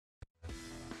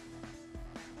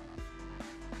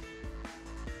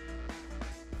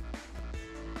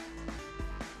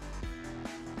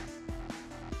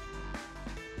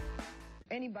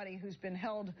anybody who's been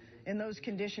held in those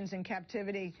conditions in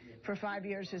captivity for 5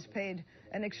 years has paid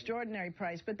an extraordinary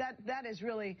price. But that is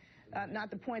really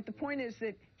not the point. The point is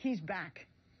that he's back.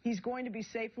 He's going to be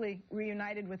safely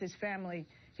reunited with his family.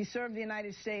 He served the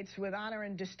United States with honor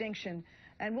and distinction,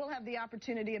 and we'll have the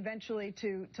opportunity eventually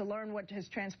to learn what has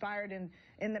transpired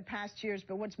in the past years.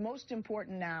 But what's most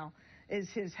important now is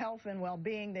his health and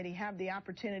well-being, that he have the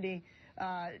opportunity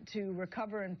to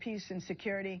recover in peace and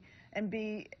security and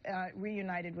be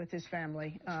reunited with his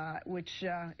family, which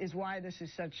is why this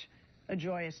is such a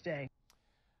joyous day.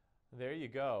 There you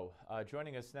go.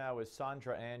 Joining us now is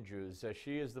Sondra Andrews.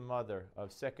 She is the mother of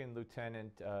 2nd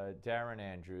Lieutenant Darryn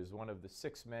Andrews, one of the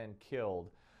 6 men killed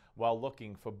while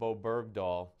looking for Bowe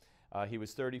Bergdahl. He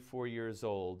was 34 years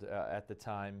old at the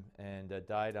time and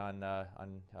died on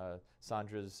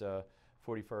Sondra's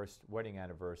 41st wedding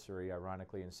anniversary,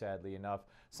 ironically and sadly enough.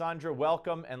 Sondra,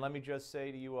 welcome, and let me just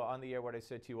say to you on the air what I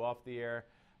said to you off the air.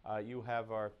 You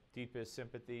have our deepest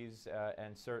sympathies,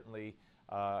 and certainly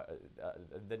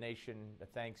the nation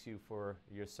thanks you for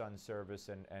your son's service,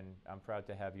 and I'm proud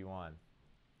to have you on.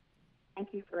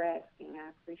 Thank you for asking. I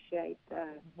appreciate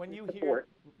when you support.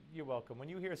 You're welcome. When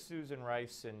you hear Susan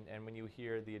Rice and when you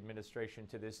hear the administration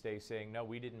to this day saying, no,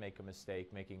 we didn't make a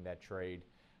mistake making that trade,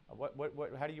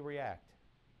 how do you react?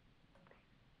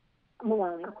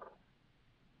 Maloney.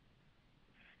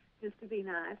 Just to be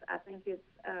nice, I think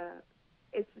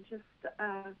it's just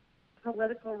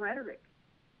political rhetoric.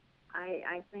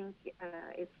 I think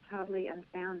it's totally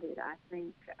unfounded. I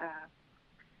think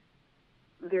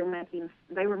they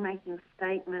were making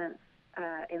statements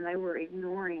and they were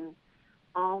ignoring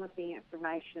all of the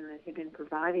information that had been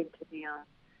provided to them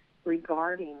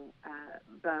regarding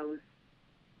Bowe's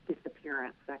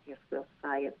disappearance, I guess we'll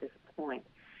say at this point.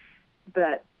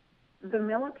 But the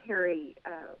military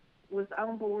was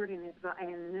on board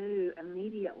and knew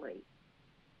immediately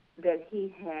that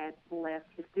he had left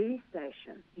his duty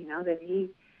station, that he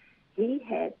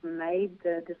had made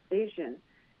the decision.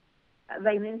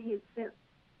 They knew he had sent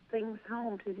things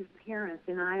home to his parents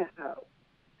in Idaho.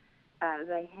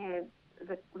 They had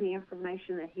the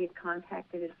information that he had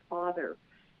contacted his father,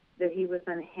 that he was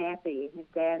unhappy, and his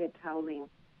dad had told him,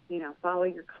 follow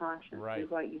your conscience. Right, do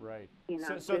what you, right.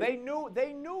 So they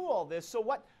knew all this. So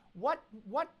what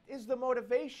is the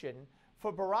motivation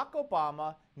for Barack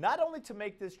Obama not only to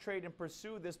make this trade and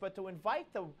pursue this, but to invite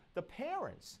the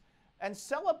parents and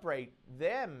celebrate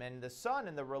them and the son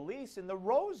and the release in the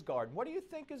Rose Garden? What do you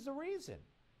think is the reason?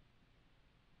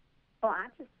 Well, I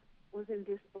just was in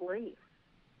disbelief.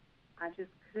 I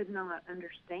just could not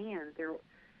understand.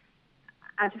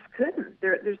 I just couldn't.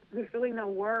 There's really no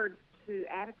words to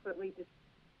adequately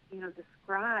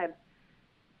describe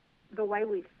the way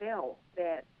we felt,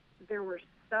 that there were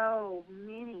so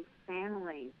many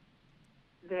families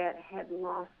that had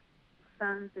lost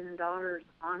sons and daughters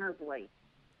honorably,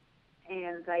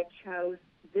 and they chose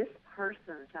this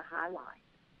person to highlight.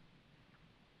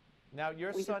 Now,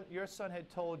 your son had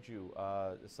told you,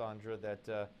 Sondra,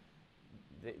 that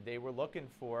they were looking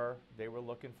for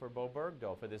Bowe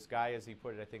Bergdahl, for this guy, as he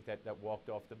put it, I think that walked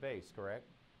off the base, correct?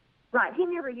 Right. He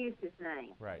never used his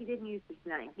name. Right. He didn't use his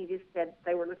name. He just said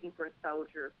they were looking for a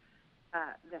soldier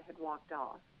that had walked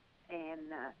off, and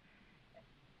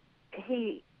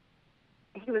he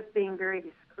was being very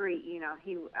discreet.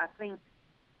 I think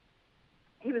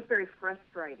he was very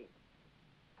frustrated.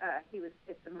 He was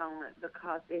at the moment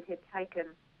because it had taken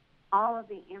all of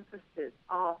the emphasis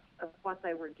off of what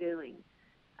they were doing.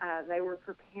 They were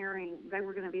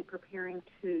going to be preparing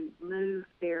to move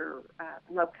their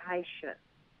location,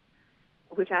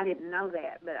 which I didn't know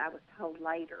that, but I was told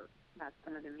later by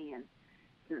some of the men,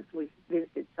 since we've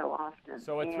visited so often.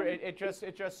 So it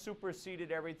just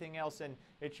superseded everything else, and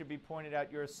it should be pointed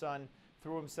out your son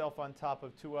threw himself on top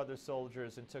of 2 other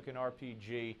soldiers and took an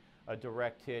RPG, a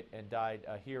direct hit, and died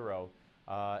a hero,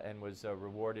 and was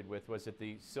rewarded with, was it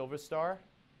the Silver Star?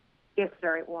 Yes,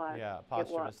 sir, it was. Yeah,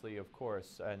 posthumously, of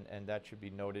course, and that should be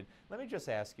noted. Let me just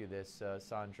ask you this,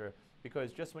 Sondra,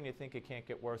 because just when you think it can't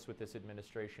get worse with this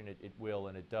administration, it will,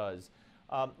 and it does.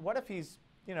 What if he's,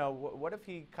 what if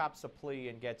he cops a plea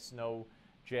and gets no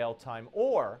jail time,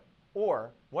 or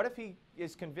what if he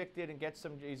is convicted and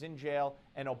he's in jail,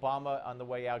 and Obama on the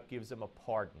way out gives him a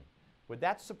pardon? Would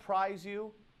that surprise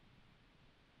you?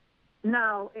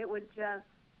 No, it would just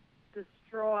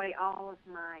destroy all of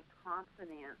my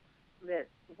confidence that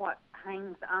what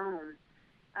hangs on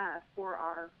for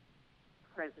our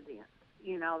president.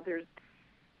 There's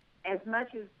as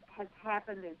much as has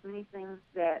happened, as many things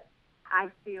that I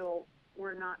feel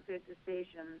were not good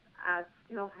decisions, I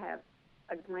still have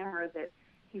a glimmer that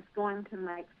he's going to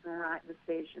make some right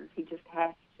decisions. He just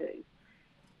has to.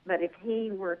 But if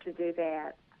he were to do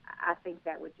that, I think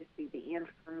that would just be the end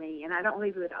for me. And I don't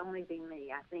believe it would only be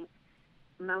me. I think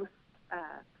most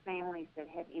families that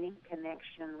have any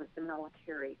connection with the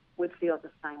military would feel the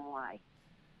same way.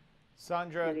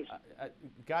 Sondra,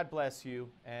 God bless you.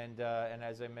 And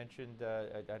as I mentioned,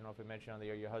 I don't know if I mentioned on the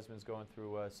air, your husband's going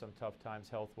through some tough times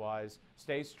health-wise.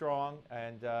 Stay strong,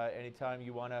 and anytime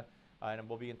you want to, and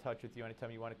we'll be in touch with you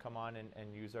anytime you want to come on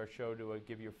and use our show to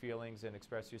give your feelings and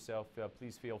express yourself,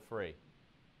 please feel free.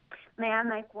 May I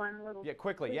make one little... Yeah,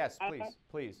 quickly. Yes, please.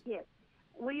 Please. Yes.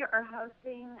 We are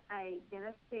hosting a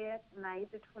benefit May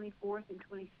the 24th and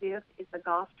 25th. It's a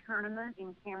golf tournament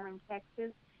in Cameron,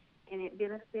 Texas, and it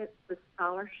benefits the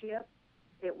scholarship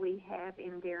that we have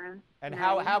in Darryn's And name.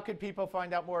 how can people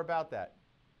find out more about that?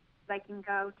 They can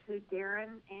go to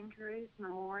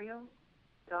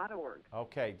DarrynAndrewsMemorial.org.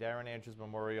 Okay,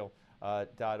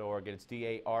 DarrynAndrewsMemorial.org, and it's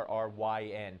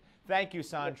DARRYN. Thank you,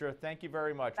 Sondra. Thank you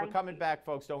very much. We're coming back,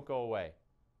 folks. Don't go away.